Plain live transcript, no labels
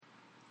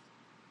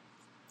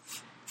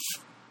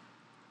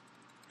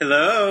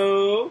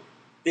Hello,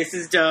 this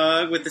is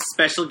Doug with a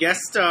special guest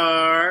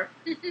star,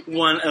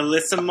 one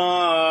Alyssa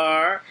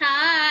Marr.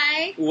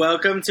 Hi.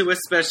 Welcome to a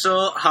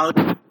special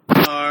holiday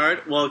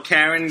card. While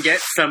Karen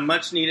gets some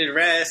much-needed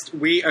rest,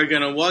 we are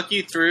going to walk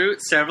you through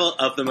several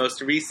of the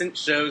most recent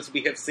shows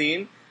we have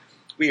seen.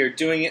 We are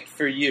doing it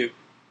for you.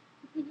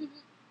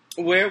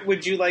 Where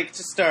would you like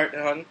to start,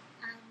 hon?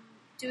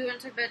 Do we want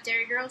to talk about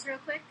Derry Girls real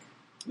quick?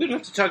 We don't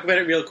have to talk about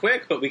it real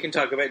quick, but we can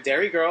talk about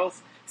Derry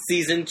Girls.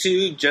 Season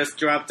 2 just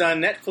dropped on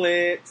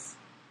Netflix.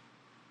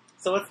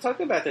 So let's talk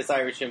about this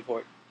Irish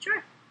import.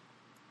 Sure.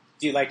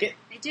 Do you like it?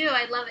 I do.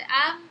 I love it.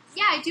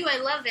 Yeah, I do. I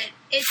love it.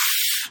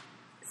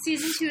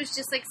 Season 2 is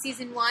just like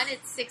Season 1.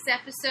 It's 6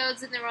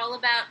 episodes, and they're all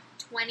about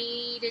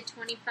 20 to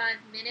 25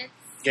 minutes.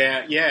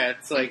 Yeah.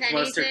 It's like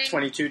most are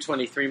 22,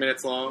 23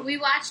 minutes long. We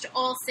watched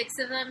all 6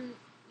 of them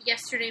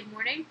yesterday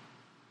morning.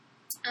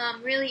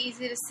 Really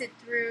easy to sit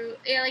through.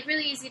 Yeah, like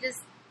really easy to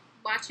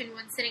watch in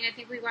one sitting. I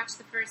think we watched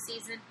the first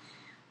season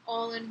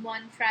all in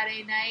one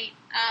Friday night.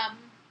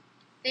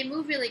 They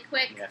move really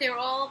quick. Yeah. They're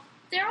all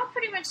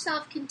pretty much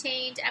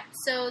self-contained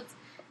episodes.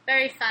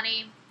 Very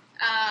funny.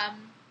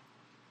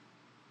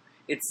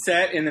 It's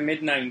set in the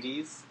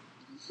mid-90s.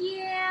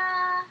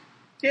 Yeah.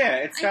 Yeah,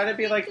 it's got to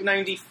be like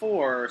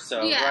 94 or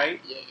so,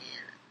 right? Yeah.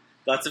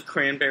 Lots of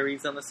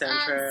cranberries on the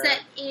soundtrack.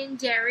 Set in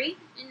Derry,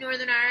 in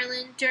Northern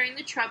Ireland, during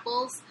the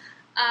Troubles.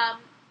 And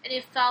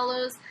it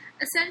follows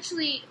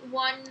essentially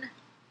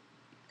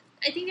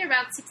I think they're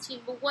about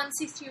 16, but one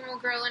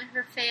 16-year-old girl and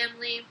her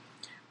family,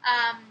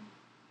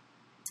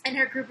 and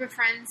her group of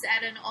friends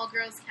at an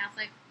all-girls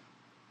Catholic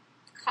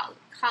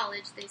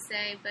college, they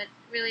say, but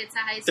really it's a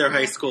high school. They're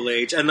high school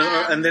age.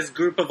 And this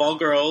group of all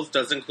girls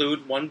does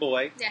include one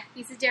boy. Yeah,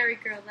 he's a Derry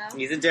girl, though.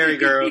 He's a Derry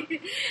girl.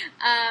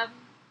 And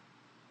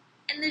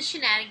the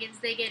shenanigans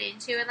they get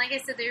into. And like I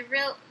said, the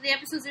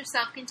episodes are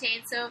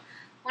self-contained, so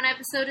one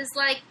episode is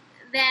like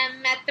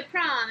them at the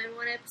prom, and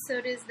one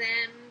episode is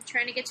them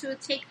trying to get to a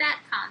Take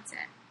That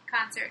concert.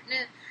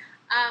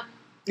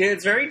 Yeah,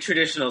 it's very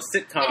traditional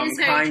sitcom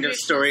kind of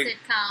story.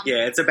 Sitcom.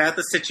 Yeah, it's about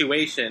the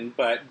situation,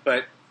 but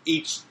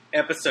each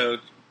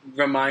episode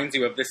reminds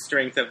you of the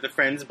strength of the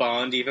friends'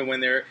 bond, even when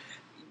they're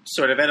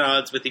sort of at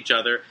odds with each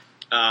other.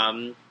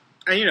 And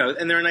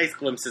there are nice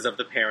glimpses of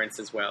the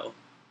parents as well.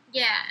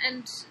 Yeah,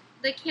 and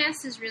the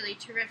cast is really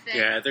terrific.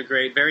 Yeah, they're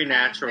great. Very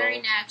natural.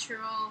 Very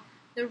natural.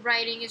 The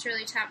writing is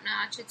really top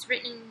notch. It's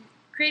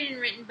created and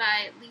written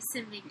by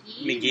Lisa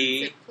McGee.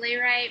 Who's a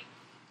playwright.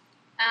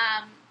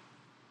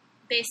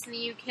 Based in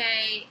the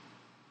UK.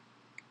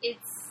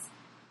 It's,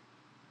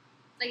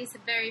 like I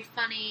said, very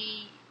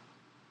funny.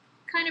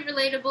 Kind of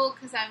relatable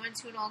because I went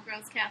to an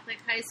all-girls Catholic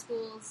high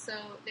school, so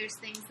there's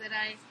things that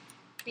I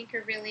think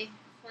are really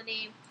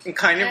funny. And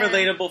kind of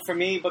relatable for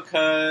me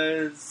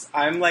because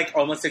I'm like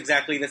almost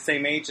exactly the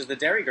same age as the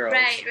Derry Girls.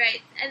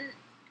 Right. And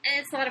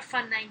it's a lot of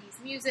fun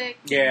 90s music.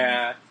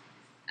 Yeah.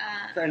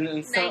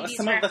 And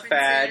some of the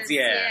fads,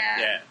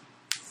 yeah.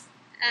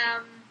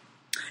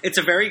 It's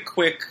a very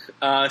quick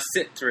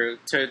sit-through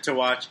to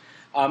watch.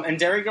 And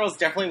Derry Girls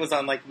definitely was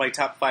on like my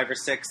top 5 or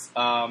 6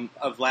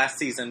 of last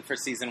season for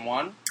season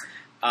 1.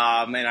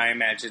 And I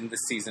imagine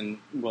this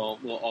season will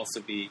also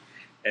be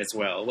as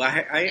well.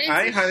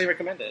 I highly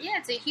recommend it. Yeah,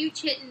 it's a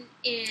huge hit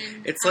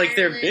in It's like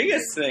their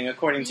biggest thing,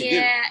 according to you.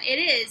 Yeah, it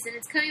is. And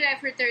it's coming back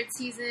for a 3rd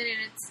season,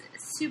 and it's a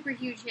super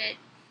huge hit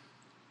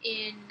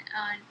in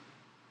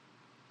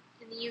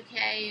the UK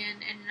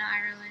and in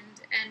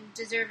Ireland, and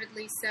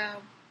deservedly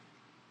so.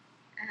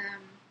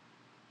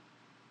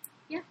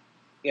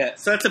 Yeah,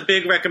 so that's a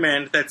big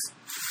recommend. That's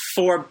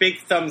 4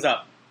 big thumbs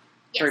up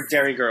for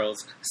Derry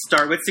Girls.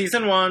 Start with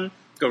season 1,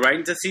 go right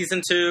into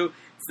season 2.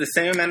 It's the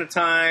same amount of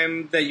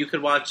time that you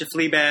could watch a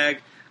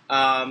Fleabag.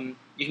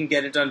 You can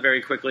get it done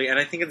very quickly, and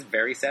I think it's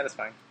very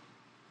satisfying.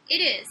 It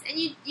is, and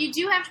you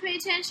do have to pay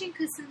attention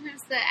because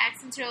sometimes the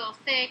accents are a little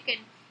thick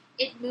and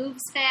it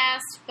moves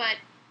fast, but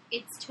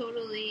it's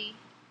totally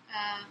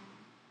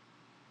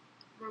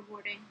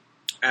rewarding.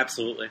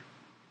 Absolutely.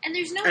 And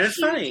there's no it's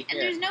funny. And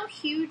there's no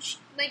huge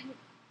like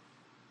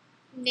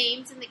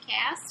names in the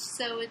cast,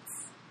 so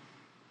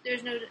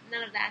there's none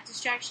of that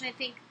distraction. I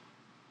think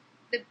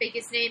the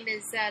biggest name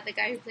is the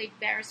guy who played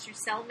Barrister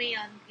Selmy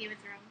on Game of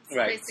Thrones.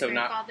 Right. So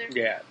grandfather.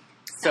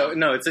 So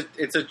no,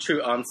 it's a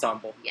true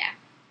ensemble. Yeah.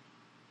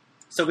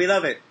 So we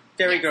love it,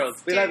 Derry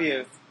Girls. We love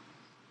you.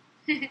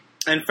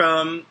 And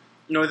from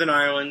Northern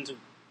Ireland,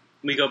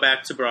 we go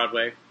back to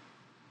Broadway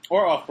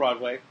or off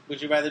Broadway.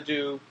 Would you rather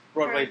do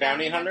Broadway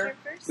Bounty Hunter?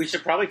 First? We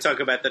should probably talk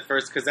about that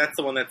first because that's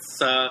the one that's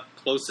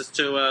closest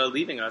to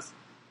leaving us.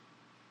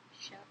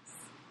 Shucks.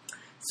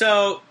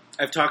 So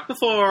I've talked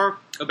before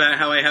about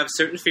how I have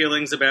certain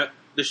feelings about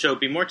the show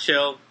Be More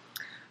Chill.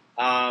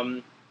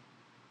 They're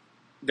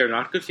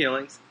not good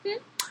feelings.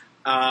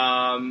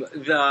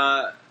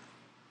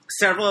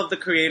 Several of the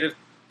creative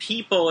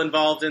people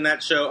involved in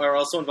that show are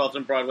also involved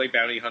in Broadway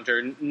Bounty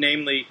Hunter,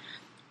 namely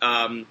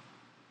the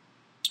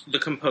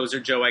composer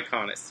Joe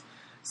Iconis.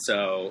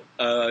 So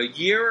a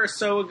year or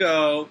so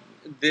ago,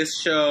 this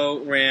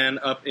show ran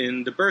up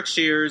in the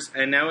Berkshires,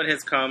 and now it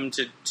has come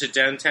to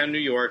downtown New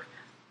York.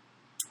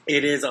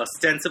 It is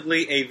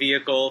ostensibly a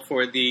vehicle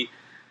for the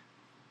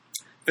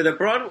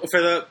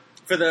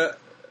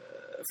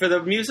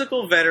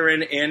musical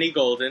veteran Annie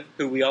Golden,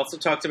 who we also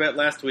talked about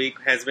last week,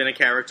 has been a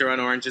character on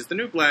Orange is the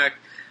New Black.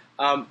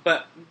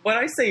 But when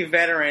I say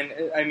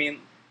veteran, I mean,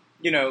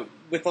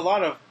 with a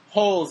lot of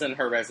holes in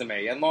her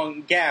resume and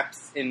long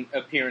gaps in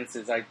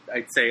appearances,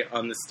 I'd say,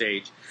 on the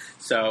stage.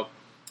 So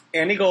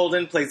Annie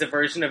Golden plays a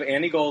version of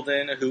Annie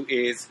Golden who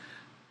is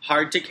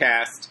hard to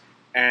cast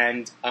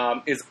and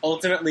is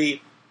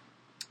ultimately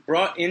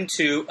brought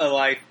into a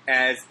life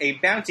as a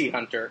bounty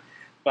hunter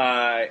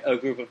by a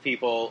group of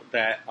people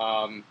that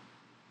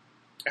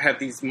have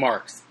these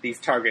marks, these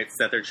targets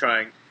that they're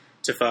trying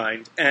to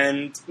find,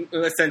 and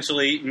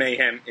essentially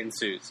mayhem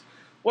ensues.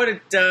 What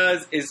it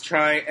does is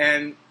try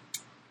and,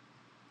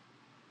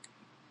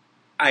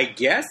 I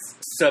guess,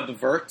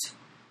 subvert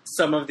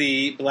some of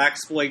the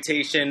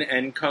blaxploitation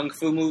and kung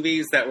fu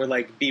movies that were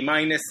like B-,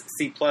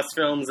 C+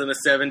 films in the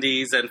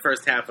 70s and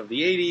first half of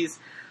the 80s.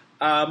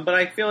 But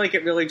I feel like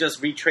it really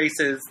just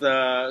retraces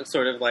the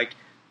sort of like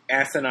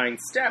asinine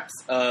steps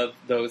of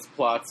those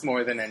plots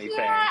more than anything.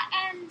 Yeah,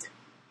 and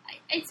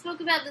I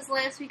spoke about this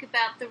last week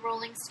about the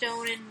Rolling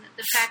Stone and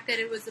the fact that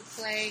it was a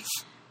play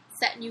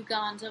set in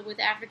Uganda with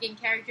African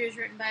characters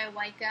written by a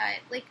white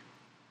guy. Like,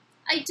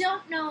 I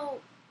don't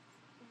know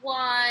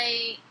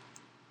why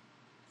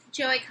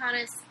Joe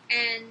Iconis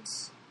and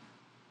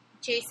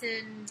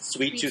Jason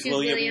Sweet Tooth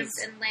Williams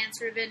and Lance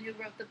Rubin, who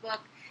wrote the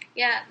book.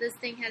 Yeah, this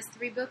thing has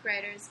 3 book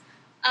writers,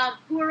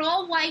 who are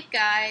all white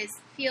guys,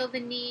 feel the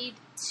need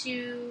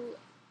to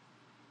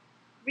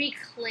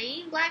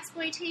reclaim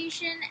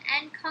blaxploitation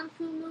and kung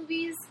fu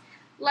movies.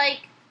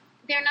 Like,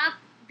 they're not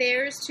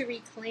theirs to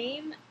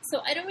reclaim,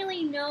 so I don't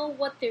really know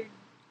what their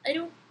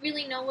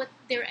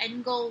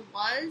end goal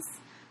was.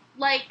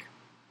 Like,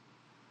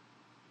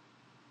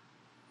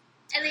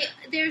 and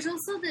there's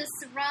also this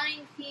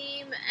running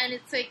theme, and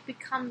it's like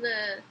become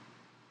the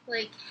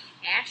like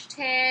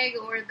hashtag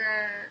or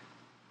the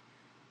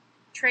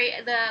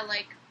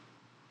like,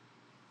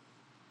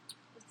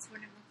 what's the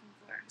word I'm looking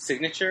for?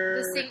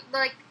 Signature?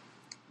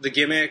 The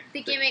gimmick?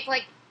 The gimmick,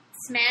 like,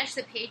 smash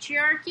the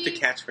patriarchy. The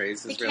catchphrase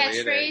is the really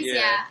catchphrase, it.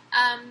 Yeah.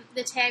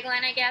 The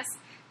tagline, I guess.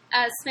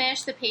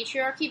 Smash the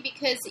patriarchy,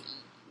 because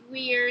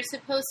we're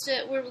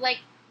like,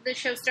 the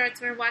show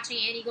starts, we're watching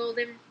Annie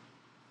Golden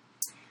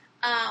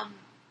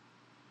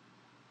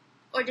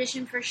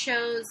audition for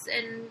shows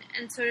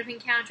and sort of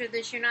encounter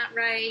this, you're not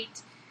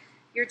right,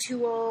 you're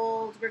too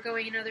old, we're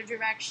going another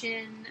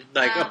direction.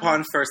 Like,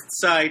 upon first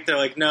sight, they're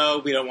like,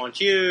 no, we don't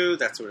want you,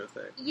 that sort of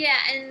thing. Yeah,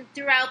 and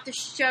throughout the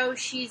show,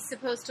 she's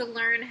supposed to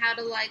learn how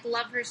to, like,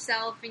 love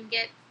herself and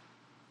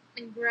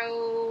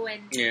grow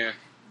and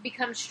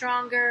become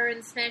stronger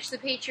and smash the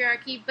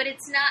patriarchy, but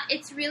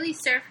it's really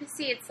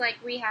surfacey. It's like,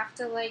 we have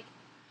to, like,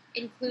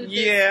 include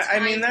this. Yeah, I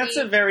mean, that's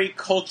a very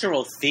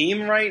cultural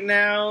theme right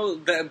now,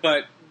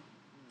 but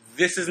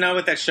this is not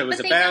what that show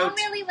is about. But they don't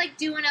really, like,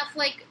 do enough.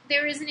 Like,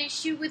 there is an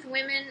issue with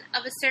women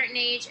of a certain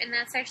age, and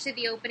that's actually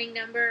the opening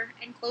number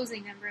and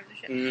closing number of the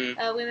show.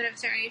 Mm-hmm. Women of a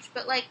certain age.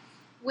 But, like,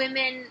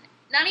 women,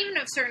 not even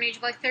of a certain age,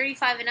 but, like,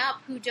 35 and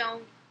up, who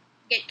don't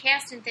get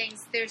cast in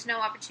things, there's no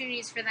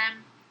opportunities for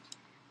them.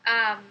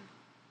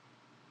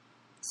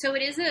 So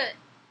it is a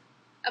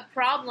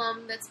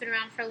problem that's been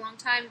around for a long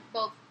time,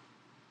 both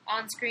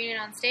on screen and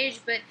on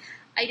stage, but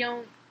I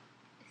don't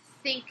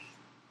think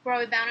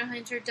Broadway Bounty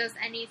Hunter does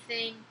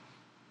anything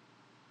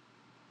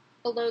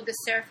below the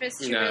surface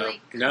to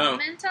really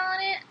comment on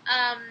it.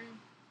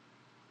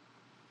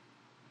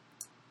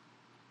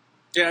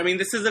 Yeah, I mean,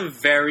 this is a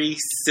very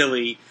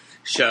silly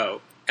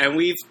show, and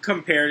we've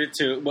compared it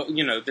to,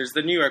 there's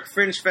the New York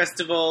Fringe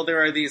Festival,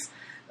 there are these,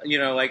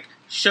 like,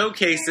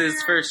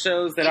 showcases for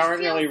shows that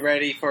aren't really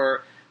ready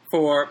for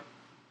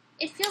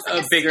it feels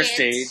like a bigger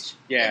stage.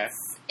 Yeah.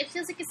 It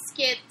feels like a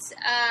skit.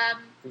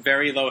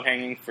 Very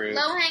low-hanging fruit.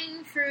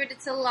 Low-hanging fruit.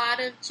 It's a lot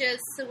of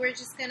so we're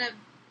just going to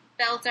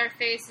belt our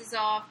faces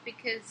off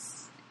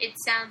because it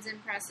sounds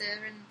impressive.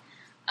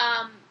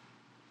 And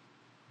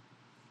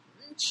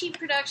cheap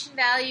production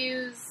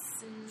values.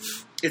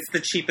 It's the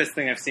cheapest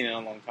thing I've seen in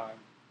a long time.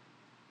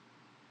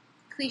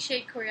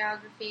 Cliched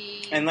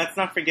choreography. And let's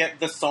not forget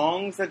the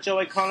songs that Joe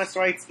Iconis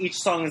writes. Each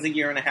song is 1.5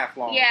 years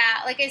long.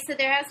 Yeah, like I said,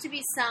 there has to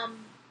be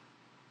some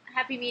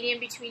happy medium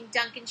between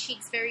Duncan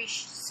Sheik's very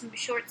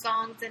short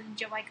songs and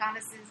Joe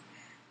Iconis'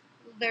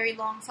 very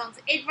long songs.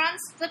 It runs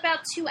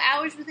about 2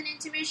 hours with an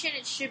intermission.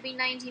 It should be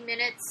 90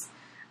 minutes.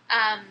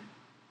 And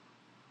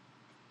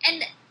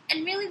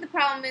really the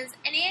problem is,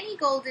 and Annie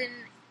Golden,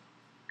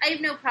 I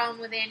have no problem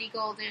with Annie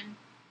Golden.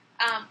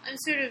 I'm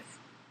sort of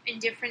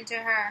indifferent to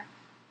her.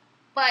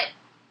 But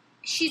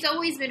she's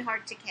always been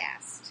hard to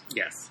cast.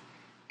 Yes.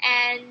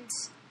 And,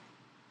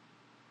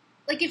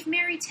 like, if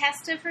Mary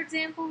Testa, for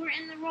example, were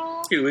in the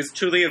role... Who is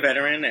truly a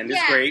veteran and is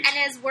great. and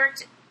has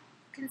worked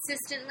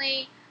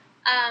consistently,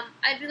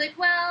 I'd be like,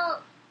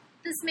 well,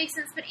 this makes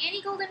sense. But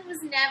Annie Golden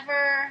was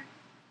never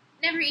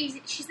never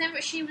easy.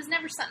 She was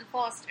never Sutton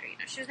Foster. You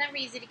know, she was never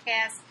easy to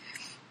cast.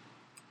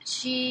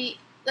 She,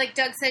 like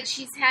Doug said,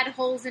 she's had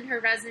holes in her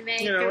resume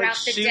throughout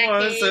the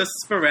decade. She was a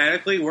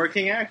sporadically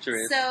working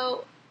actress.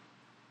 So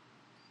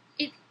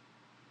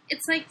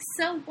it's like,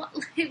 so what?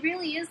 It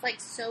really is like,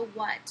 so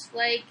what?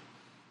 Like,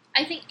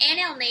 I think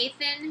Annelle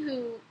Nathan,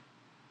 who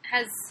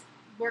has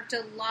worked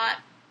a lot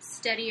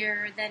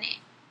steadier than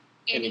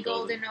Annie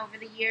Golden over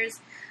the years,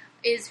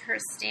 is her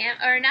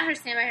not her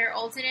standby, her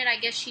alternate. I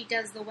guess she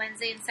does the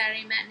Wednesday and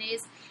Saturday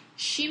matinees.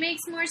 She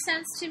makes more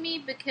sense to me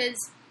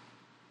because,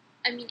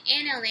 I mean,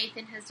 Annelle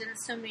Nathan has done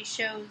so many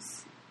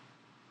shows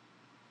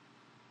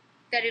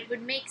that it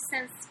would make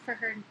sense for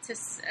her to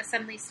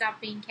suddenly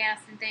stop being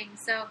cast and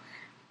things. So,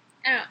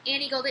 I don't know,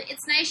 Annie Golden,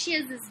 it's nice she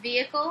has this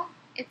vehicle.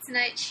 It's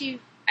nice,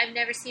 I've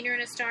never seen her in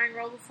a starring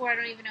role before. I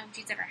don't even know if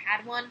she's ever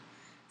had one.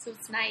 So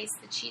it's nice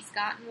that she's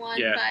gotten one,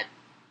 but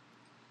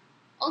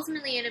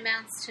ultimately it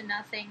amounts to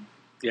nothing.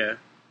 Yeah,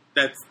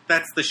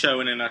 that's the show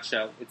in a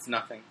nutshell. It's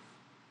nothing.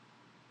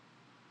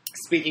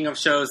 Speaking of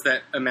shows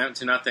that amount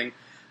to nothing,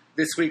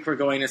 this week we're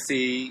going to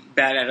see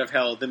Bat Out of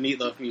Hell, the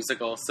Meatloaf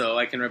musical, so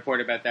I can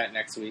report about that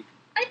next week.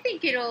 I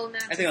think it'll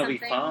amount to something. It'll be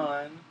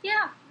fun.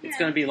 Yeah. It's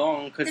going to be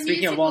long, because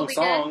speaking of long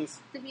songs...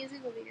 The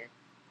music will be good.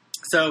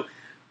 So,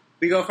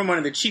 we go from one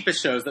of the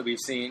cheapest shows that we've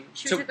seen...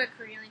 Should we talk about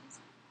Coriolanus?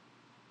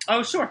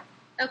 Oh, sure.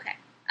 Okay.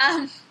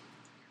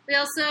 We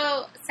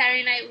also,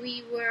 Saturday night,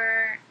 we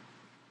were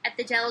at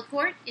the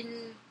Delacorte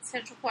in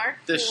Central Park.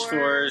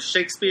 For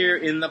Shakespeare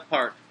in the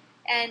Park.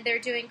 And they're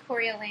doing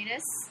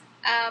Coriolanus.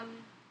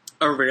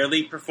 A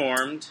rarely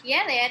performed.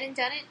 Yeah, they hadn't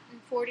done it in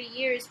 40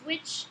 years,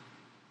 which...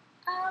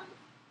 it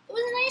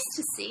was nice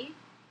to see.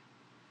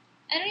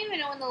 I don't even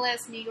know when the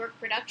last New York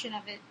production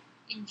of it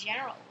in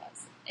general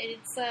was.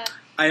 It's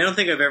I don't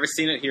think I've ever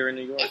seen it here in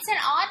New York. It's an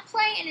odd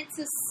play, and it's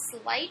a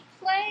slight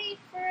play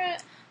for a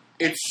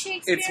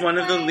Shakespeare It's one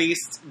play. of the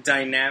least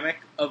dynamic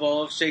of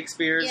all of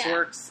Shakespeare's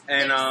works,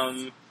 and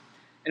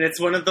it's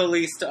one of the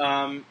least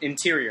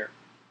interior.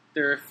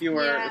 There are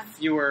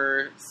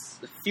fewer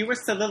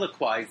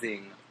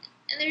soliloquizing.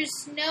 And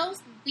there's no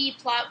B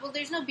plot. Well,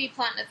 there's no B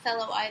plot in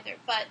Othello either,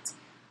 but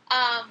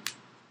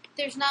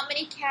there's not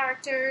many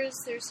characters.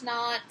 There's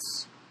not...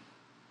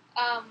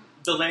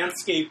 the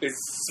landscape is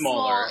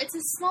smaller. It's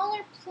a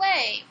smaller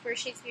play for a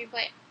Shakespeare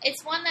play.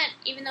 It's one that,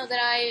 even though that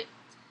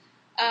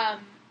I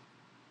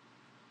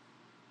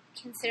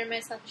consider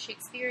myself a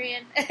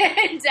Shakespearean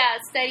and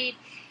studied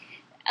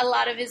a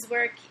lot of his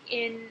work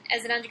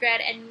as an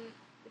undergrad and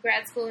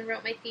grad school and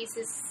wrote my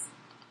thesis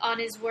on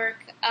his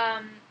work,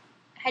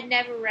 had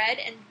never read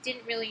and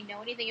didn't really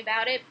know anything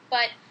about it,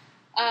 but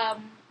I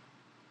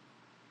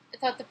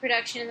thought the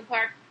production in the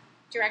park,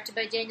 directed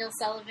by Daniel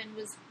Sullivan,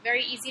 was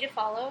very easy to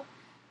follow.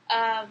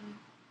 I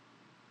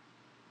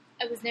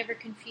was never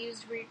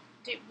confused.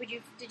 Did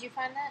you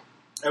find that?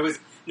 I was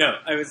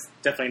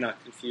definitely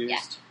not confused.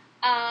 Yeah.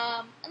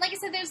 And like I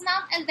said, there's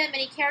not that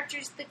many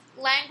characters. The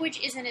language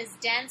isn't as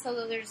dense,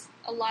 although there's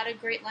a lot of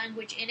great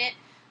language in it.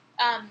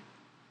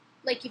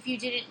 Like if you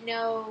didn't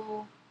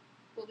know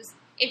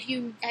if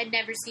you had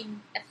never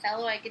seen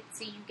Othello, I could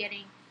see you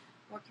getting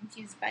more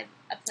confused by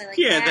a play like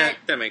that. Yeah,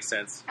 that makes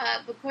sense.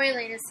 But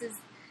Coriolanus is,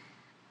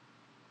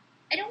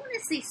 I don't want to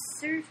say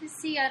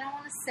surfacey. I don't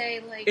want to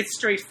say like... It's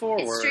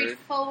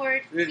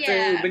straightforward.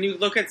 Yeah. When you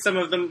look at some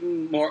of the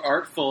more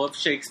artful of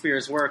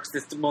Shakespeare's works,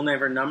 this will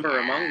never number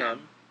among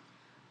them.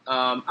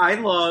 I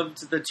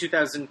loved the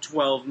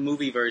 2012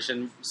 movie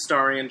version,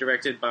 starring and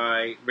directed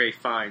by Ralph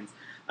Fiennes.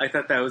 I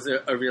thought that was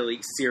a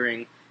really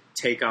searing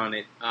take on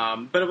it.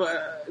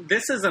 But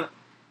this is an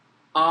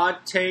odd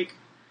take.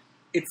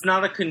 It's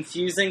not a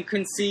confusing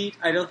conceit.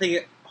 I don't think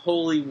it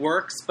wholly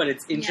works, but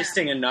it's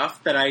interesting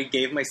enough that I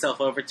gave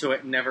myself over to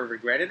it and never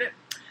regretted it,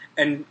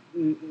 and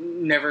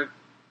never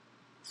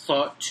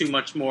thought too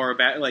much more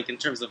about it, like in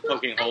terms of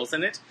poking holes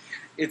in it.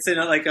 It's in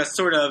a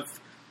sort of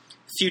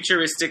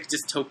futuristic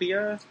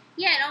dystopia.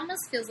 Yeah, it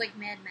almost feels like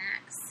Mad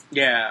Max.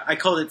 Yeah, I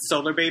called it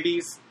Solar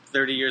Babies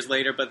 30 years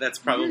later, but that's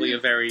probably a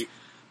very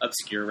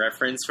obscure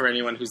reference for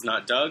anyone who's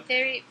not Doug.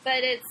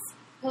 But it's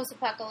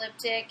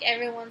post-apocalyptic.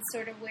 Everyone's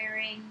sort of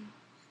wearing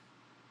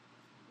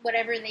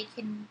whatever they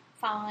can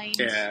find.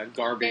 Yeah,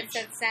 garbage.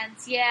 In that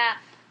sense, yeah.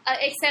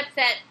 Except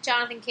that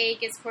Jonathan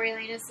Cake as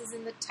Coriolanus is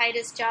in the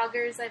tightest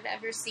joggers I've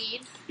ever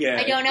seen. Yeah.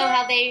 I don't know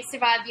how they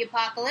survived the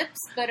apocalypse,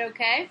 but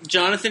okay.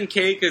 Jonathan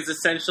Cake is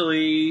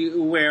essentially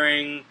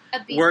wearing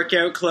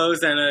workout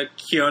clothes and a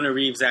Keanu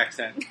Reeves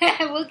accent.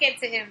 We'll get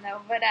to him,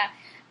 though. But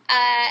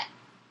I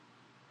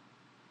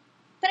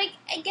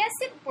guess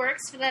it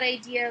works for that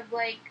idea of,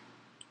 like,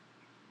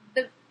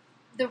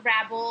 the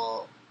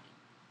rabble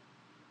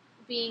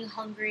being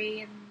hungry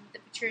and the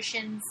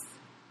patricians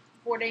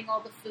hoarding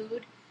all the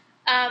food.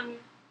 And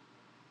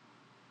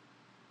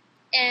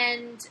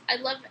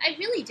I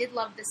really did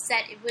love the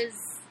set. It was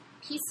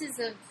pieces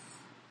of,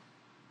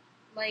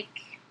 like,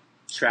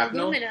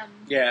 shrapnel? Aluminum.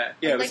 Yeah,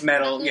 it was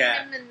metal,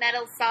 aluminum and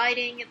metal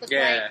siding. It looked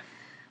like,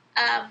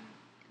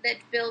 that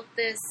built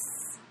this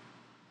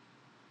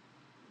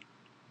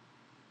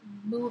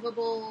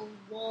movable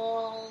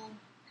wall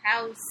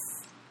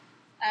house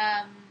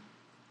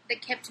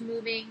that kept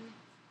moving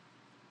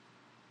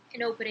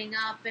and opening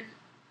up, and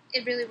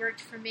it really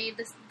worked for me.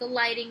 The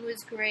lighting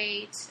was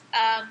great.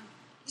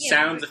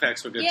 Sound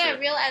effects were good too.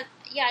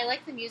 I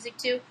like the music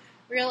too.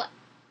 Real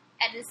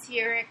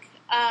atmospheric.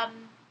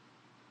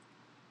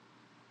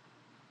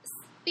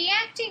 The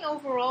acting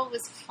overall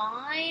was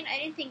fine. I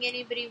didn't think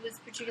anybody was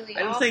particularly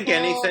awful. I don't think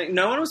anything.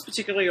 No one was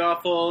particularly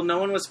awful. No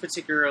one was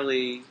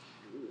particularly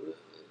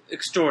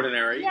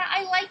extraordinary. Yeah,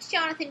 I liked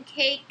Jonathan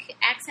Cake,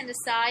 accent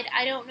aside.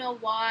 I don't know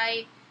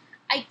why.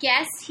 I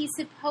guess he's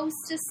supposed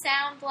to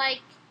sound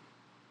like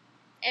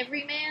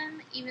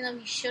Everyman, even though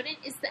he shouldn't.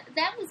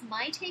 That was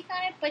my take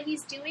on it, but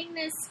he's doing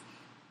this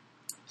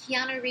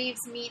Keanu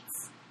Reeves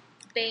meets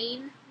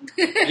Bane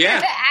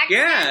yeah,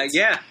 accent.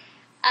 Yeah.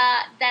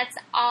 That's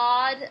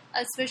odd,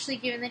 especially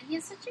given that he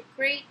has such a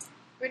great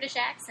British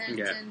accent.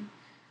 Yeah.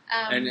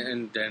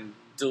 And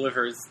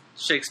delivers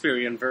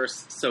Shakespearean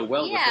verse so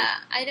well with it. Yeah,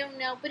 I don't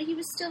know, but he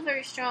was still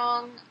very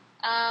strong.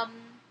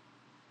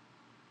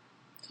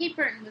 Kate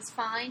Burton was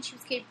fine. She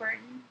was Kate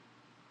Burton.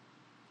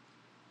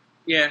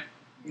 Yeah.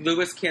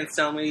 Louis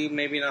Cancelmi,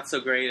 maybe not so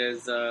great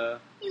as...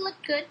 he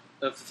looked good.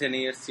 Of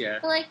Phineas, yeah.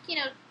 But,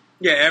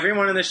 yeah,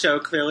 everyone in the show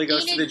clearly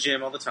goes to the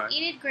gym all the time.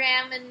 Enid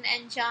Graham and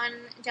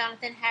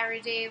Jonathan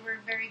Harriday were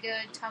very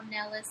good. Tom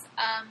Nellis.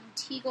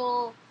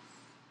 Teagle...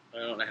 I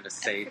don't know how to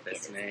say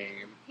this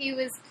name. He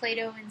was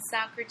Plato in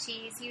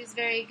Socrates. He was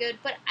very good.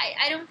 But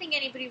I don't think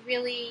anybody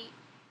really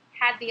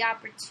had the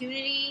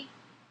opportunity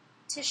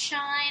to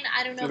shine.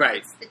 I don't know if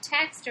it's the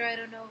text or I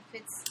don't know if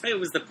it's... It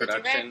was the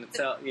production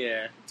itself,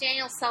 yeah.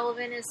 Daniel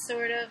Sullivan is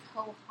sort of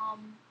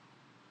ho-hum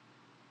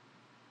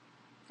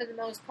for the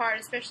most part,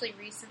 especially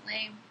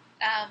recently.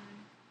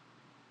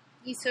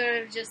 He's sort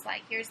of just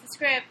like, here's the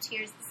script,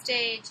 here's the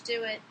stage,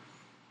 do it.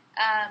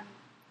 I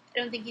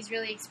don't think he's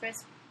really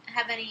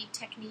have any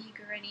technique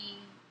or any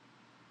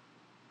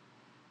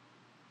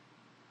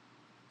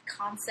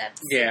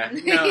concepts. Yeah,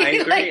 no, I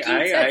agree.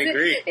 I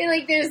agree.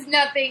 Like, there's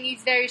nothing.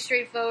 He's very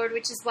straightforward,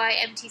 which is why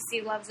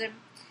MTC loves him.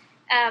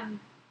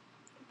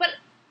 But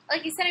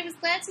like you said, I was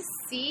glad to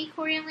see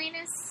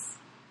Coriolanus,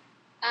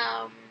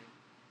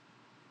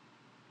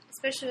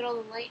 especially with all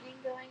the lightning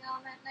going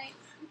on that night.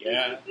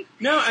 Yeah.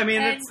 No, I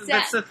mean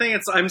that's the thing.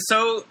 I'm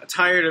so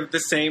tired of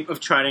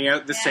trying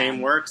out the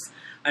same works.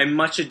 I'm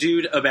Much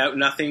Ado About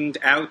Nothing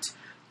out.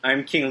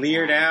 I'm King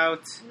Lear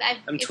out.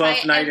 I'm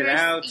 12th Nighted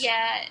out.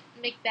 Yeah,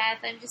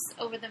 Macbeth. I'm just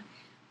over them.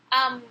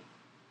 I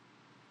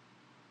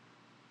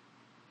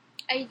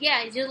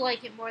did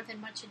like it more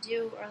than Much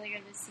Ado earlier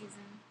this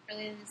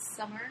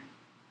summer.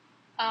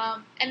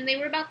 And they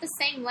were about the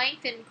same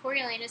length, and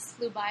Coriolanus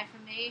flew by for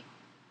me.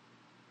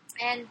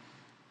 And,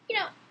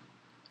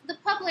 the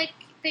public,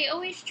 they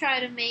always try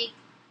to make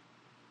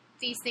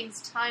these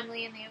things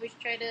timely, and they always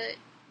try to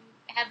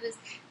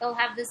they'll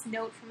have this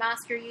note from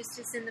Oscar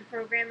Eustis in the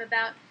program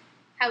about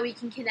how we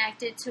can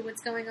connect it to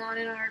what's going on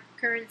in our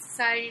current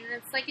society, and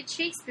it's like, it's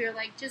Shakespeare,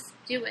 like, just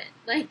do it.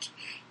 Like,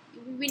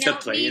 we don't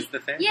the play is the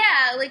thing.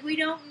 Yeah, like, we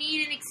don't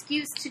need an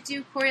excuse to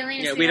do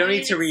Coriolanus. Yeah, we don't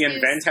need to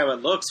reinvent how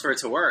it looks for it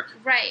to work.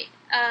 Right.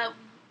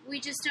 We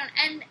just don't,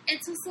 and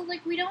it's also,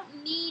 like, we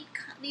don't need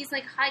these,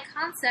 like, high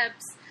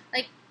concepts,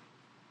 like,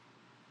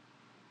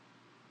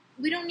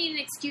 we don't need an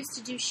excuse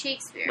to do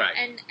Shakespeare. Right.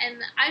 And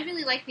I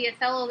really like the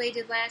Othello they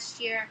did last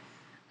year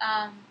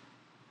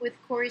with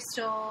Corey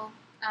Stoll,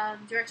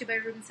 directed by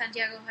Ruben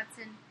Santiago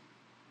Hudson.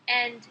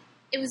 And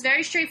it was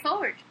very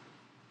straightforward.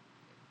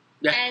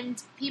 Yeah.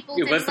 And people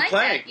didn't like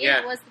that.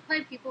 Yeah, it was the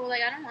play. People were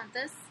like, I don't want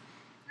this.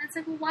 And it's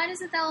like, well, why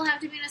does Othello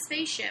have to be in a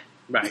spaceship?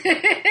 Right.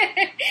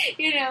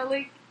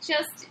 Like,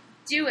 just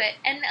do it.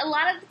 And a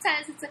lot of the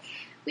times it's like,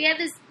 we have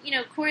this,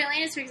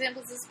 Coriolanus, for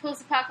example, is this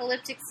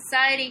post-apocalyptic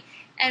society,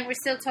 and we're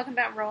still talking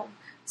about Rome.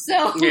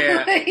 So,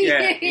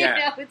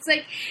 it's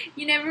like,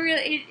 you never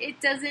really, it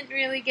doesn't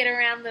really get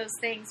around those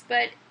things.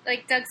 But,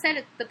 like Doug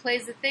said, the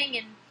play's the thing,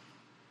 and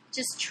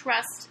just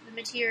trust the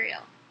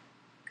material,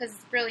 because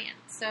it's brilliant.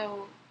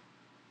 So,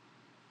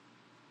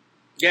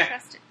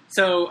 trust it.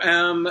 So,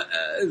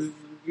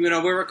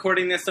 we're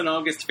recording this on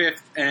August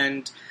 5th,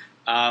 and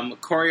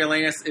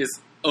Coriolanus is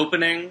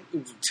opening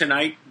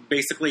tonight,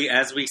 basically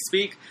as we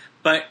speak,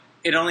 but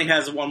it only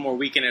has one more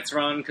week in its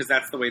run, because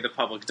that's the way the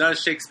public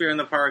does Shakespeare in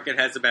the Park. It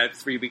has about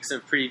 3 weeks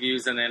of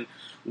previews and then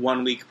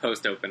 1 week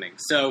post-opening.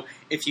 So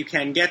if you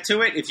can get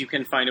to it, if you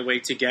can find a way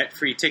to get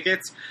free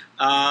tickets,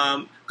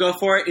 go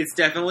for it. It's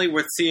definitely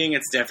worth seeing.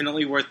 It's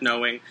definitely worth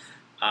knowing.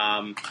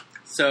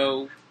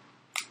 So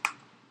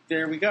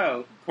there we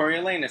go.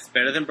 Coriolanus,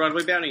 better than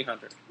Broadway Bounty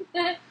Hunter.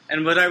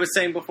 And what I was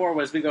saying before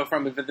was we go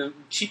from the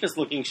cheapest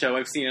looking show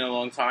I've seen in a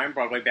long time,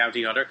 Broadway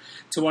Bounty Hunter,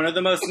 to one of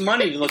the most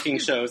money looking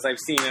shows I've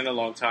seen in a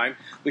long time,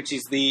 which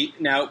is the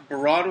now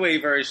Broadway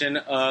version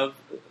of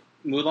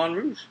Moulin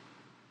Rouge.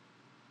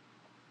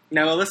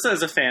 Now, Alyssa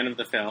is a fan of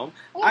the film.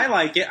 Oh. I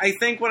like it. I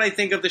think what I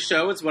think of the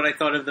show is what I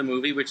thought of the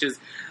movie, which is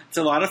it's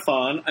a lot of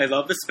fun. I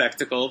love the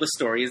spectacle. The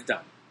story is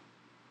dumb.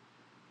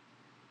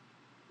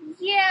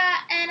 Yeah,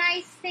 and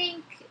I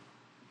think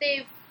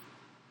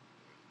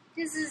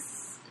this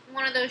is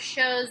one of those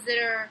shows that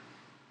are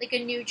like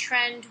a new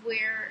trend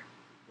where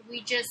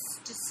we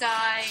just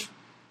decide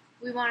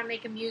we want to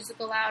make a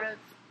musical out of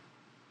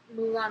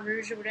Moulin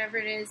Rouge or whatever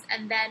it is,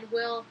 and then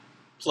we'll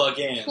plug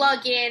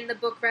in the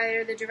book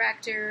writer, the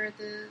director,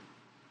 the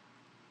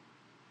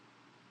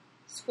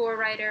score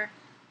writer.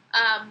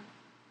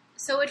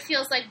 So it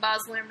feels like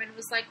Baz Luhrmann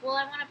was like, well,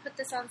 I want to put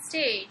this on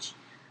stage.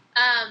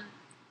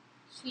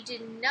 He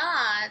did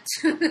not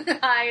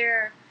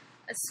hire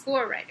a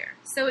score writer.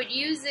 So it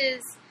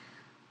uses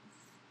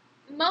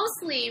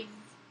mostly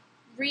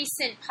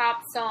recent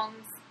pop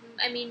songs,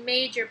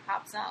 major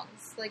pop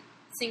songs, like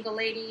Single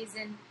Ladies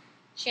and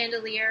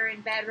Chandelier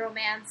and Bad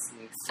Romance.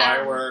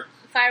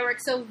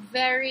 Fireworks, so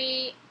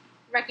very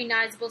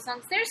recognizable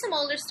songs. There's some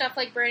older stuff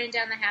like Burning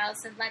Down the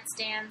House and Let's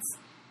Dance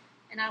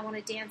and I Want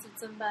to Dance with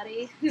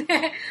Somebody.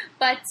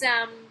 But,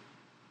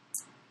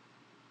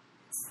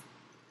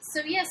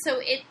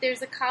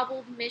 there's a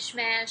cobbled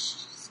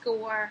mishmash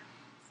score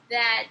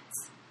that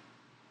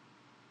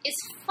is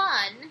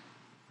fun,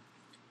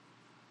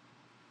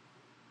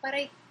 but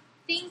I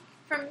think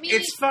for me...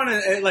 It's fun,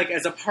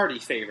 as a party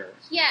favor.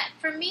 Yeah,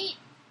 for me,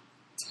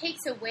 it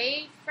takes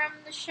away from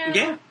the show.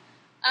 Yeah.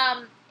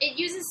 It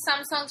uses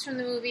some songs from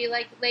the movie,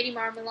 like Lady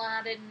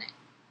Marmalade and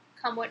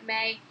Come What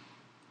May.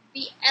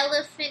 The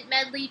Elephant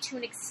medley, to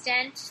an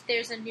extent,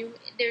 there's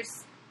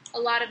a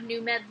lot of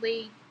new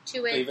medley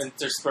to it. Even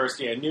interspersed,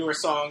 newer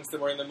songs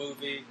that were in the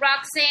movie.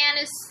 Roxanne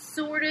is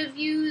sort of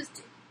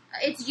used.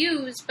 It's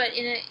used, but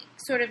in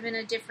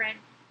a different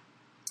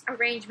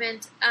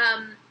arrangement.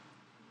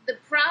 The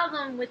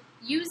problem with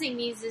using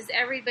these is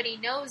everybody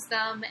knows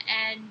them,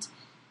 and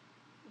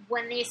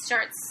when they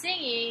start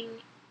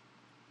singing,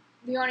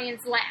 the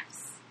audience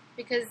laughs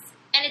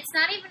and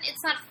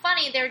it's not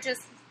funny. They're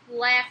just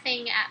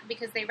laughing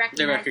because they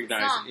recognize the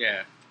song. It,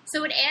 yeah.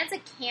 So it adds a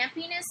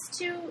campiness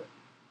to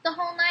the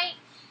whole night,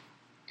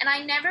 and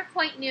I never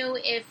quite knew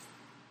if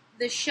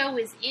the show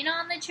is in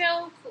on the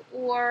joke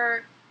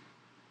or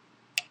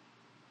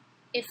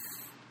if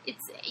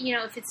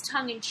it's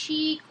tongue in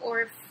cheek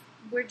or if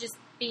we're just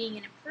being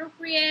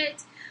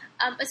inappropriate.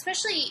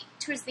 Especially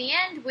towards the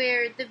end,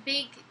 where the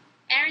big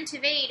Aaron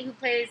Tveit, who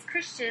plays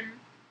Christian.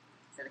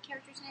 Is that the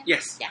character's name?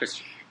 Yes, yeah.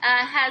 Christian.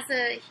 Has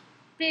a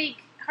big,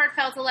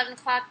 heartfelt 11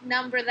 o'clock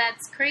number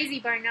that's Crazy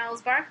by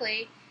Gnarls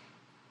Barkley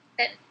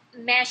that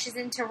mashes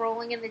into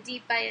Rolling in the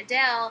Deep by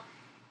Adele.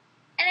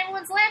 And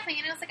everyone's laughing.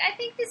 And I was like, I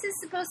think this is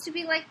supposed to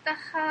be like the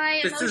high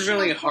emotional this is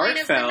really point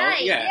heartfelt. Of the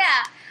night.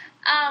 Yeah.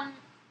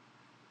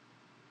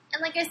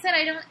 And like I said,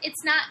 I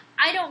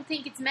don't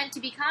think it's meant to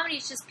be comedy.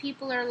 It's just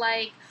people are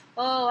like,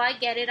 oh, I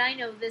get it. I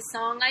know this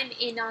song. I'm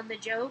in on the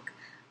joke.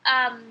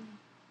 And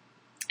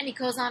it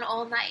goes on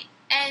all night.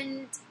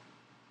 And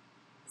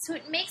so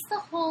it makes the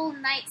whole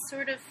night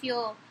sort of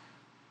feel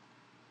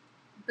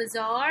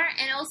bizarre,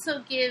 and also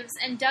gives,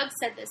 and Doug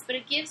said this, but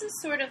it gives a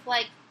sort of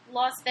like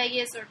Las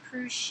Vegas or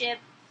cruise ship.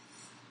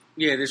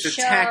 Yeah, there's a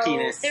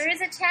tackiness. There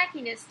is a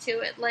tackiness to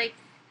it, like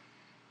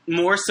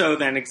more so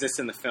than exists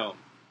in the film.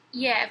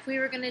 Yeah, if we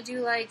were going to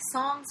do like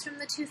songs from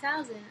the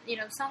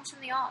 2000s, songs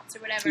from the aughts or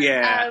whatever.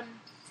 Yeah.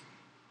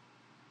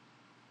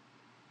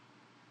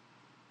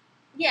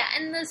 Yeah,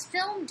 and this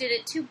film did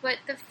it too, but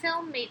the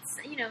film made,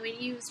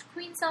 it used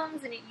Queen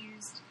songs and it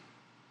used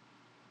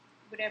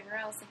whatever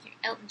else, like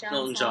Elton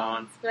John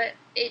songs. But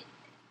it,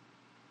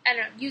 I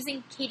don't know,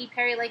 using Katy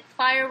Perry, like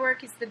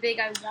Firework is the big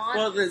I want.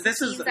 Well,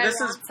 this is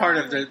part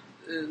of the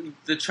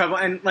trouble,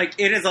 and like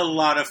it is a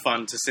lot of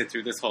fun to sit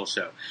through this whole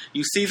show.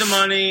 You see the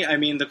money,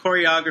 the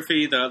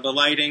choreography, the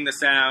lighting, the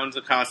sounds,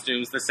 the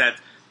costumes, the sets,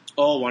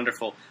 all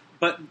wonderful.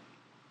 But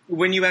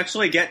when you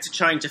actually get to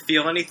trying to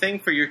feel anything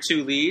for your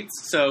two leads,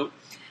 so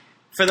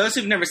for those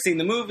who've never seen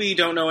the movie,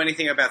 don't know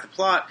anything about the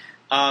plot,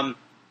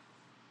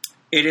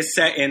 it is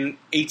set in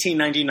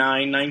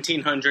 1899,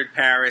 1900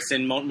 Paris,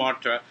 in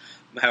Montmartre,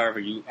 however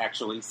you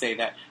actually say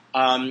that.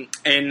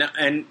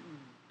 And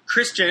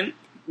Christian,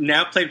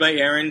 now played by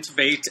Aaron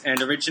Tveit and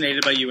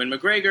originated by Ewan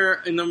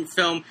McGregor in the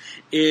film,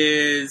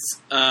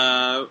 is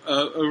a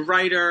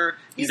writer.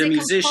 He's a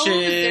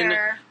musician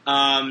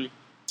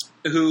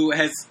who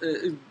has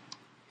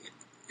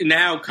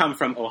now come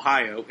from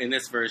Ohio in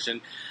this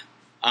version,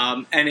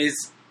 and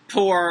is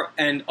poor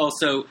and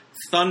also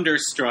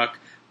thunderstruck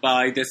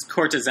by this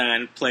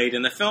courtesan played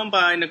in the film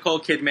by Nicole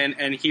Kidman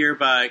and here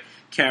by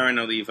Karen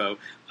Olivo.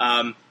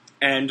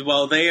 And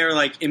while they are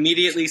like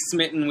immediately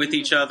smitten with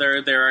each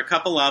other, there are a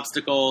couple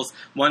obstacles.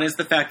 One is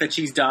the fact that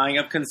she's dying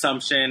of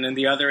consumption, and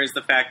the other is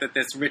the fact that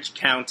this rich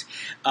count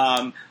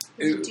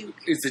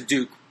is a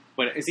duke.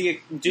 What is he a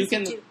duke?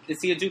 Is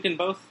he a duke in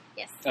both?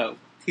 Yes. Oh,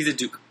 he's a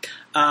duke.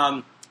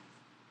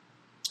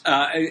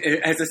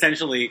 Has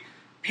essentially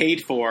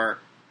paid for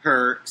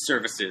her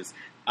services.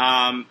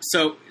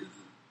 So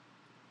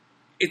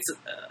it's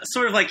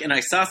sort of like an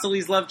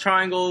isosceles love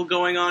triangle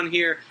going on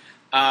here.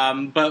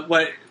 But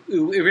what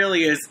it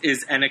really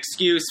is an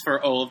excuse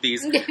for all of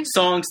these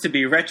songs to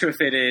be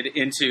retrofitted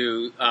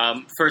into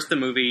first the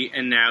movie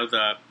and now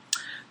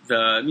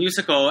the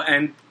musical.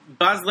 And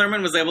Baz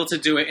Luhrmann was able to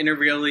do it in a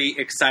really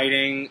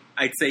exciting,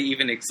 I'd say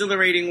even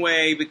exhilarating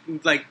way,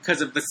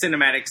 because of the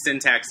cinematic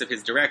syntax of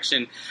his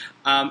direction.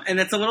 And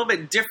it's a little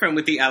bit different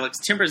with the Alex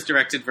Timbers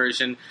directed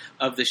version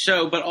of the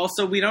show, but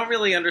also we don't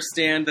really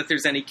understand that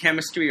there's any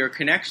chemistry or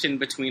connection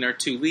between our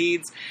two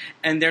leads,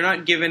 and they're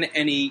not given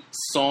any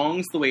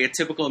songs the way a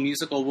typical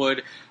musical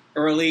would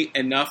early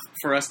enough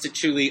for us to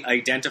truly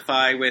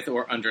identify with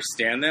or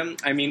understand them.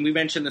 I mean, we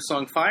mentioned the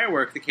song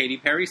Firework, the Katy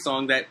Perry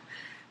song that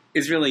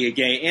is really a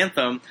gay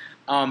anthem.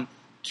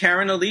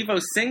 Karen Olivo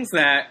sings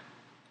that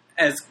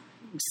as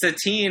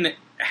Satine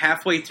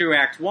halfway through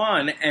Act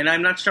 1, and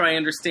I'm not sure I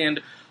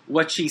understand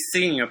what she's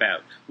singing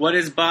about. What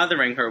is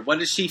bothering her? What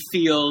does she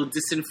feel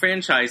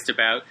disenfranchised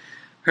about?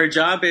 Her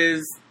job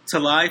is to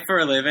lie for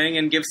a living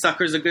and give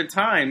suckers a good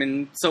time,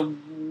 and so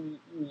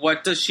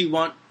what does she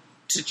want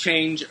to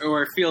change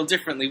or feel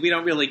differently? We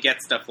don't really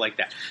get stuff like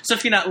that. So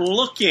if you're not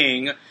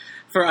looking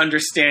for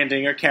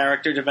understanding or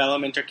character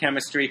development or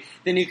chemistry,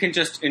 then you can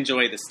just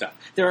enjoy the stuff.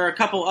 There are a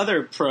couple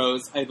other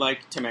pros I'd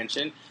like to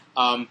mention.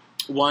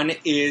 One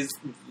is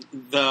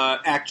the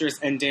actress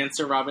and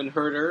dancer Robin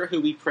Herder,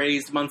 who we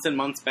praised months and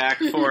months back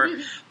for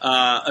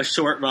a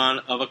short run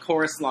of A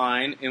Chorus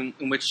Line in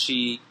which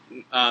she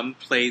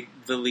played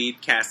the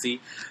lead,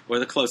 Cassie, or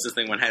the closest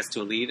thing one has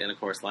to a lead in A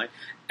Chorus Line.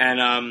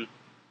 And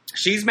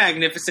she's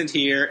magnificent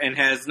here and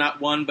has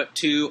not one but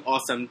two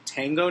awesome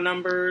tango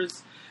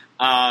numbers.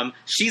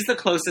 She's the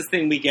closest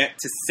thing we get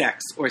to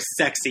sex or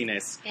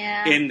sexiness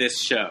in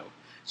this show.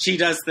 She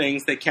does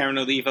things that Karen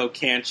Olivo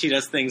can't. She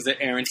does things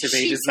that Aaron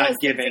Tveit is not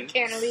given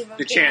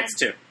the chance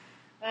to.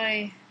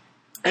 And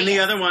the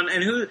other one,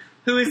 and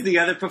who is the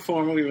other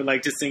performer we would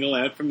like to single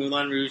out for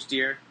Moulin Rouge,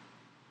 dear?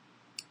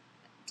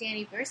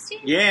 Danny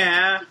Burstein?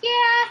 Yeah.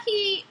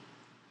 Yeah,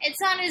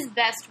 it's on his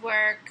best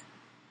work.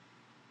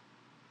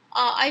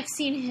 I've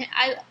seen him.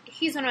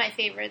 He's one of my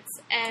favorites.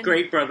 And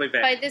great Broadway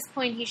band. By this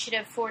point, he should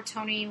have 4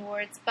 Tony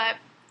Awards. But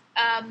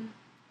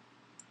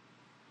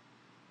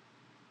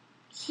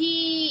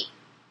he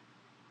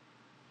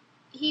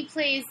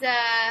plays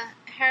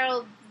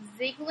Harold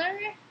Ziegler.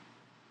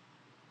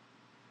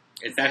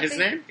 Is that his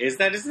name? Is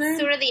that his name?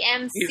 Sort of the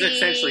MC. He's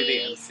essentially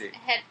the MC.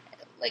 Head,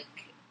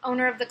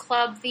 owner of the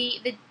club.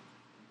 The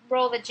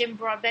role that Jim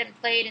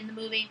Broadbent played in the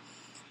movie.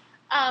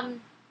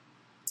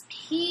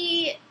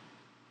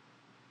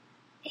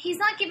 He's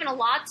not given a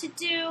lot to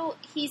do.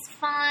 He's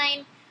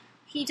fine.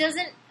 He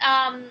doesn't.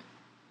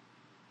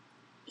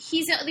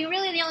 He's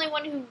really the only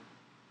one who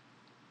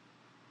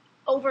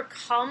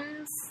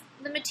overcomes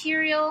the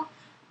material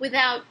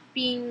without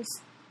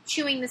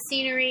chewing the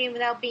scenery and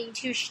without being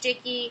too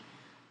shticky.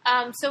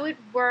 So it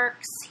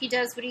works. He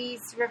does what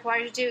he's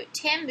required to do.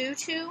 Tam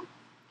Mutu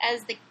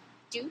as the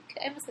Duke,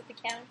 I almost said the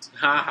Count,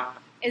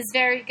 is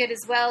very good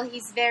as well.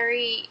 He's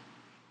very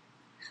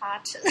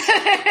hot.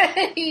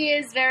 He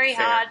is very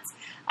hot.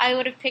 I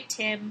would have picked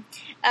him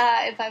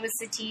if I was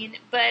Satine.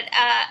 But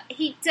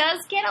he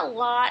does get a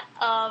lot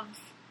of...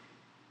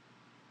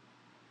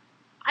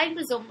 I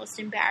was almost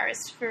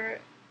embarrassed for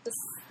this.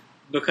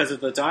 Because of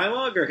the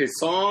dialogue or his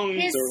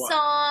songs? His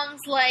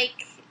songs,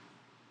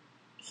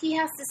 he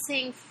has to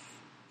sing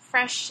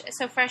Fresh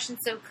and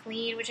So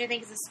Clean, which I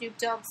think is a Snoop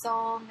Dogg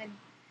song, and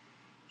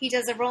he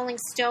does a Rolling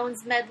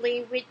Stones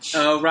medley, which...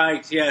 Oh,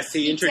 right, yes,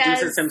 he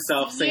introduces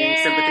himself singing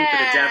Sympathy for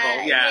the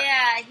Devil,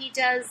 Yeah, he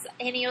does,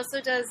 and he also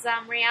does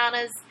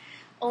Rihanna's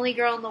Only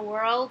Girl in the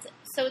World,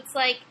 so it's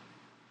and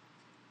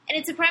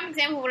it's a prime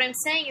example of what I'm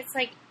saying, it's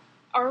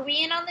are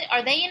they in on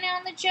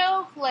the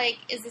joke?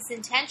 Is this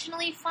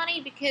intentionally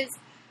funny? Because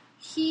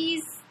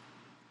he's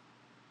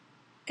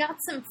got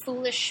some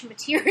foolish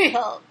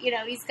material,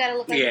 he's got to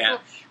look like a fool.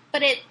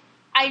 But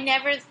I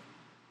never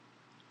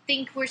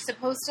think we're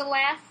supposed to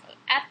laugh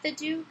at the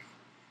Duke.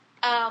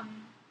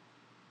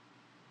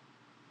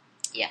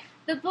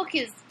 The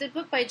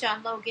book by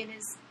John Logan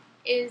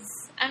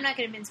is I'm not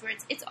going to mince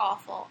words. It's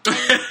awful.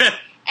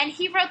 And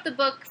he wrote the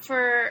book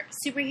for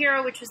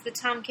Superhero, which was the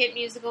Tom Kitt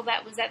musical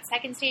that was at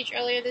second stage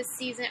earlier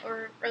this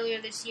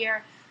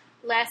year,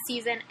 last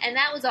season, and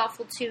that was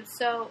awful too.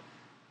 So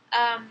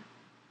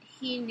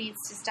he needs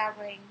to stop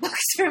writing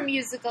books for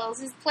musicals.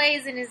 His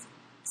plays and his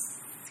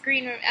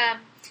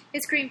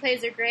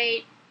screenplays are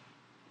great.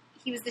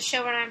 He was the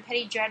showrunner on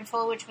Penny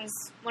Dreadful, which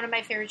was one of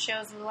my favorite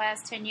shows of the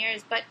last 10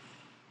 years, but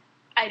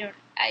I don't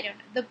know.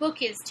 The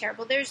book is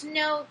terrible. There's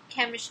no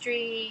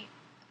chemistry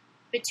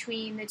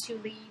between the two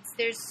leads.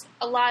 There's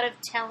a lot of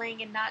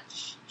telling and not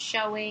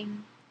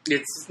showing.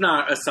 It's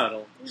not a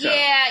subtle show.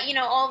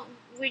 Yeah,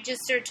 we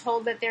just are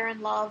told that they're in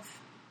love,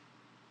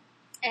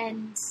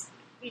 and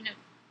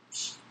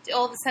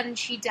all of a sudden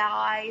she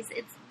dies.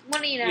 It's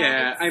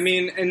Yeah,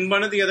 and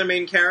one of the other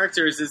main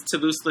characters is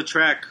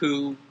Toulouse-Lautrec,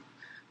 who,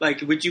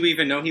 would you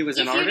even know he was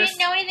an artist? If you didn't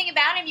know anything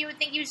about him, you would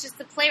think he was just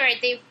a playwright.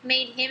 They've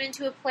made him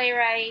into a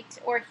playwright,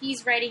 or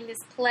he's writing this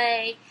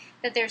play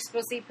that they're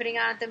supposed to be putting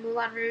on at the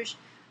Moulin Rouge.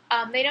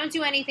 They don't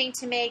do anything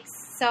to make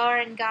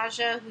Sar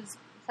Ngaja, who's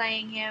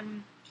playing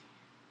him,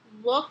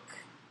 look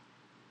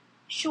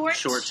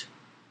short.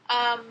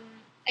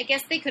 I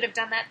guess they could have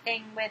done that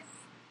thing with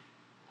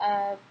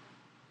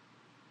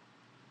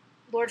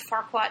Lord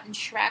Farquaad in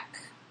Shrek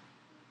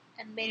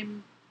and made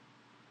him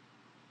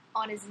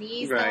on his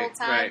knees the whole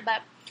time. Right.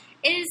 But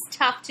it is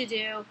tough to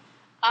do.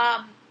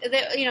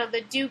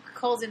 The Duke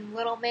calls him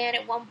Little Man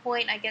at one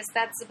point. I guess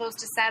that's supposed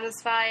to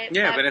satisfy it.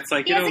 Yeah, but it's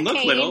like, you don't look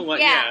cane. little. What?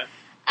 Yeah.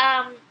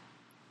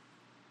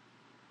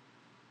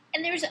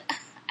 And there's...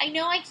 I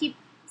know I keep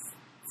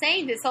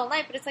saying this all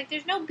night, but it's like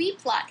there's no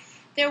B-plot.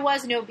 There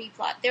was no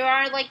B-plot. There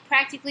are, like,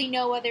 practically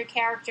no other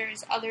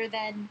characters other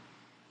than...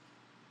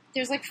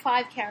 There's, like,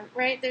 5 characters,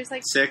 right? There's,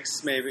 like...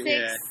 6, maybe, 6,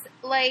 yeah.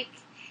 Like,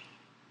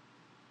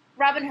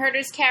 Robin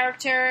Herder's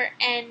character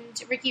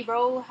and Ricky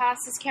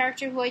Rojas'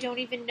 character, who I don't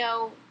even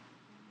know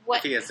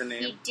what he has a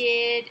name. He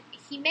did.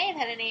 He may have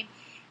had a name.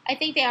 I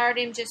think they hired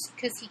him just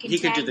because he can tango.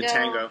 He could do the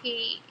tango.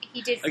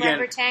 He did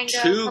Forever Tango.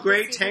 2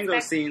 great tango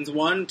scenes.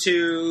 One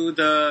to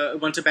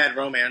Bad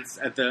Romance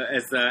as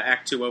the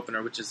Act 2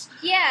 opener, which is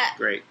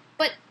great.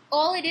 But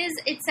all it is,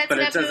 it sets it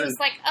up. It was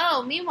like,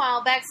 oh,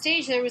 meanwhile,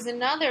 backstage there was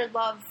another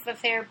love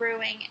affair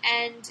brewing,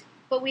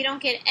 but we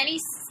don't get any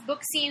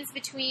book scenes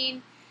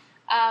between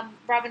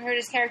Robin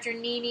Herder's character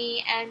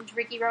Nini and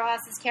Ricky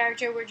Rojas'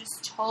 character. We're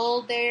just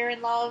told they're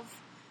in love.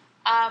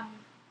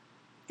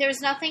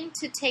 There's nothing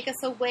to take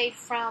us away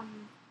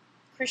from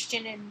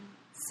Christian and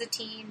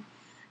Satine,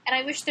 and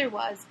I wish there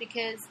was,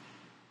 because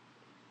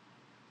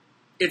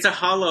it's a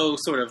hollow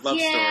sort of love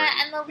story.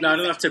 And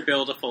not enough to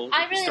build a full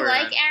I really story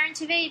like Aaron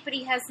Tveit, but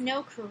he has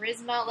no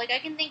charisma. Like, I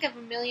can think of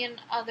a million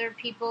other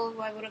people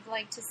who I would have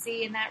liked to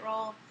see in that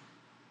role.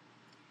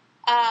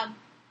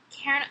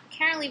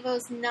 Karen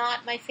Leavo's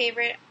not my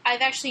favorite.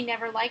 I've actually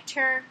never liked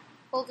her,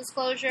 full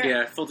disclosure.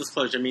 Yeah, full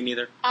disclosure, me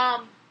neither.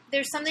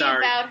 There's something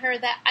about her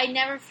that I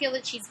never feel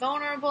that she's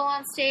vulnerable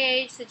on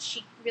stage, that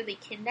she really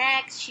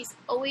connects. She's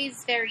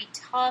always very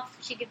tough.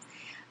 She gives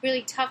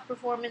really tough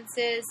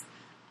performances.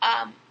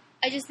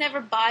 I just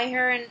never buy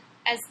her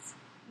as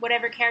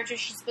whatever character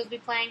she's supposed to be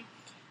playing.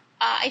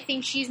 I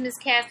think she's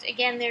miscast.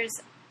 Again,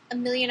 there's a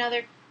million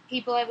other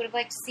people I would have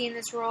liked to see in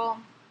this role.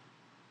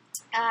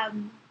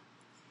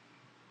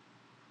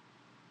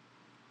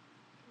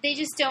 She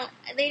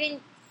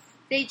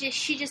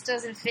just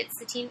doesn't fit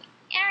Satine.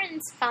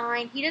 Aaron's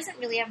fine. He doesn't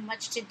really have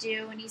much to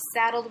do, and he's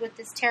saddled with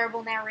this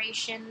terrible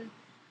narration,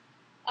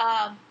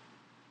 and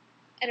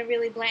a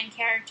really bland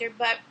character.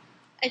 But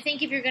I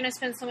think if you're going to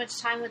spend so much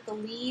time with the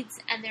leads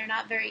and they're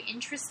not very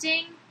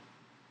interesting,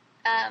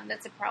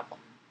 that's a problem.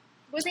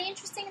 Were they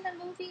interesting in the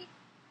movie?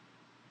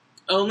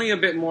 Only a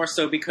bit more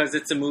so because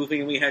it's a movie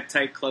and we had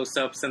tight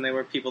close-ups and there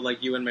were people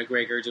like Ewan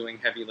McGregor doing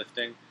heavy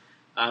lifting.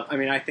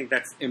 I think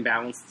that's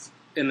imbalanced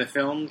in the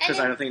film because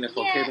I don't think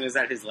Nicole Kidman is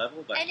at his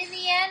level. But. And in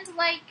the end,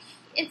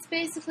 it's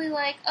basically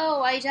like,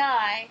 oh, I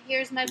die.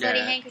 Here's my bloody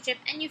handkerchief.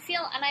 And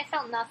I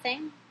felt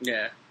nothing.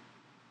 Yeah.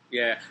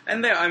 Yeah.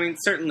 And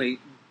certainly,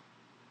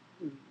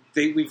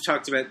 we've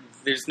talked about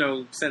there's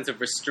no sense of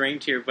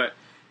restraint here, but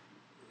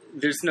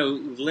there's no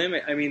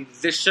limit. I mean,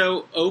 this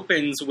show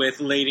opens with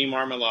Lady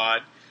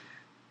Marmalade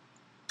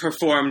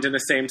performed in the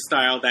same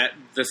style that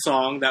the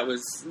song that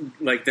was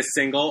like the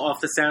single off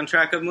the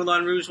soundtrack of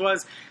Moulin Rouge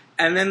was.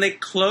 And then they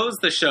close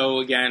the show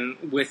again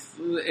with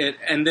it,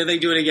 and then they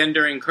do it again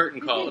during curtain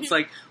call. It's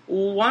like,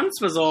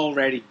 once was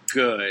already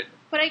good.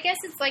 But I guess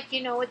it's like,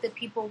 what the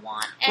people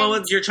want.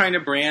 And you're trying to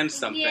brand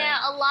something. Yeah,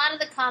 a lot of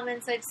the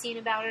comments I've seen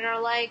about it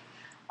are like,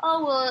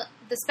 oh, well,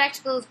 the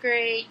spectacle is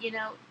great,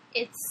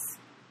 it's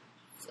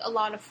a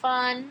lot of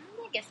fun.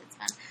 I guess it's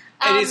fun.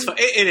 It is fun.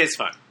 It is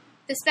fun.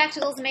 The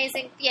spectacle is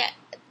amazing. Yeah,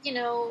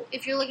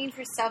 if you're looking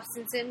for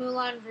substance in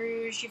Moulin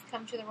Rouge, you've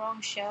come to the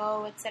wrong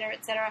show, etc.,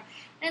 etc.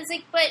 And it's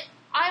like, but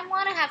I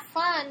want to have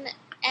fun,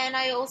 and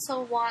I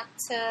also want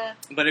to...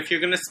 But if you're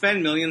going to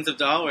spend millions of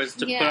dollars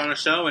to put on a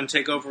show and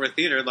take over a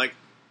theater,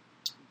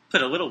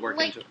 put a little work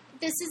into it.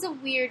 This is a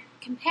weird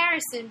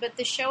comparison, but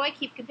the show I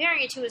keep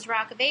comparing it to is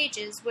Rock of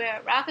Ages,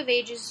 where Rock of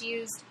Ages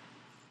used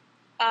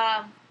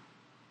a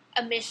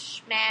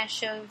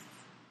mishmash of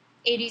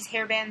 80s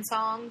hairband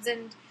songs,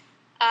 and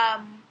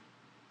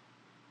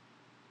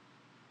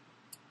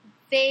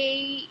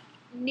they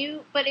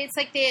knew, but it's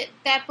like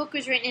that book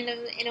was written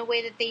in a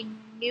way that they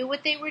knew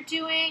what they were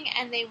doing,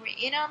 and they were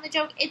in on the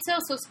joke. It's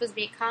also supposed to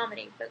be a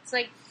comedy, but it's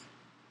like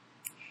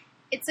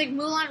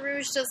Moulin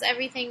Rouge does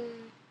everything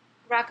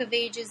Rock of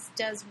Ages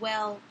does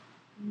well,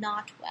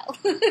 not well.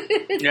 Does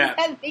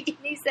that make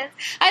any sense?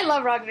 I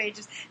love Rock of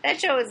Ages. That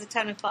show is a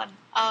ton of fun.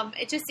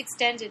 It just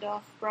extended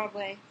off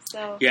Broadway,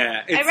 so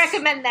I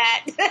recommend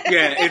that.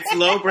 It's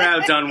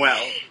lowbrow done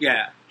well.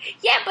 Yeah.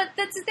 Yeah, but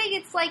that's the thing.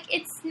 It's like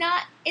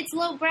it's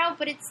lowbrow,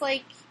 but it's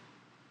like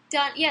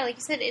done. Yeah, like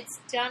you said, it's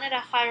done at a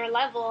higher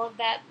level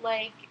that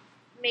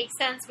makes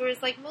sense.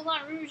 Whereas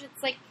Moulin Rouge,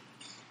 it's like,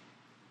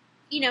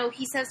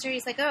 he says to her,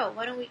 he's like, oh,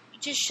 why don't we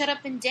just shut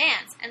up and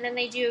dance? And then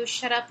they do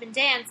Shut Up and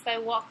Dance by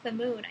Walk the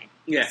Moon.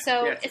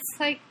 So it's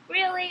like,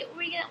 really,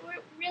 we're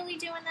really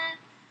doing that.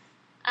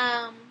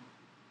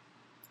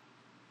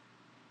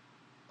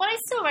 But I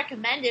still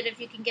recommend it if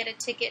you can get a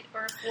ticket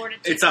or afford a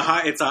ticket.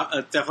 It's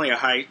definitely a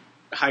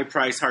high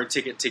price, hard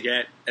ticket to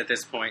get at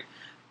this point.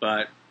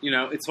 But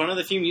it's one of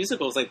the few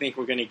musicals I think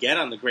we're going to get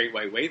on the Great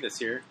White Way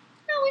this year.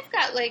 No, we've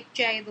got, like,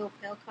 Jagged Little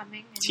Pill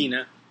coming. And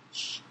Tina.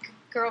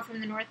 Girl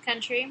from the North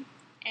Country.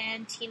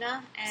 And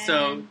Tina.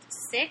 And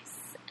Six.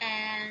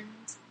 And...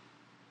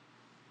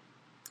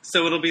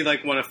 So it'll be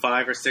like one of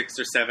 5 or 6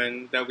 or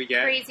 7 that we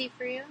get? Crazy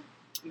for You.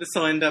 This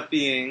will end up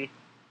being...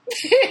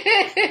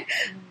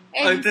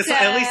 at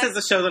least it's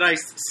a show that I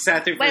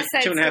sat through for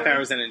 2.5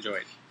 hours and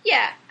enjoyed.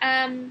 Yeah.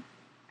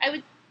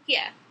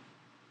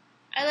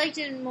 I liked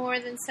it more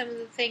than some of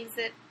the things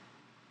that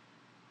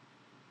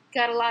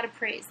got a lot of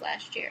praise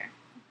last year.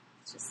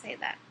 Let's just say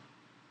that.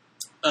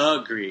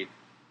 Agreed.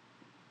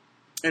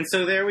 And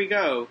so there we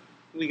go.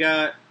 We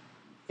got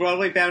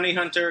Broadway Bounty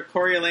Hunter,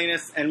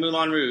 Coriolanus, and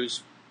Moulin Rouge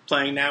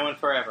playing now and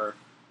forever.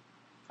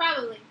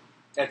 Probably.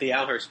 At the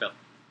Al Hirschfeld.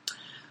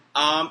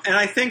 And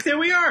I think there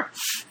we are.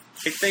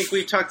 I think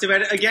we've talked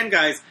about it. Again,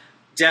 guys,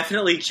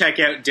 definitely check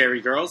out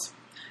Derry Girls.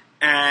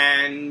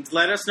 And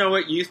let us know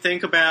what you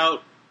think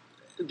about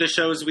the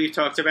shows we've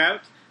talked about,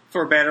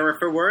 for better or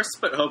for worse,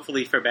 but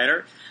hopefully for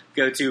better.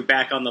 Go to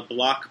Back on the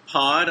Block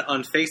Pod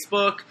on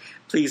Facebook.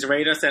 Please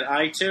rate us at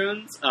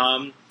iTunes.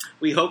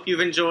 We hope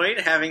you've enjoyed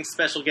having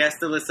special guest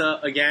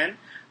Alyssa again.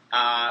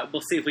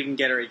 We'll see if we can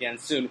get her again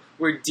soon.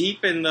 We're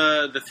deep in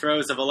the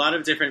throes of a lot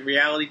of different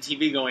reality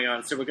TV going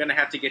on, so we're going to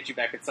have to get you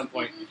back at some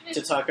point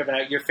to talk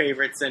about your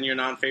favorites and your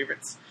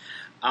non-favorites.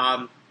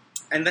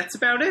 And that's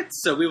about it.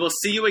 So we will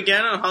see you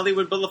again on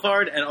Hollywood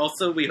Boulevard, and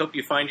also we hope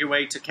you find your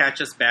way to catch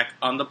us back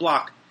on the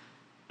block.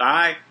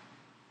 Bye!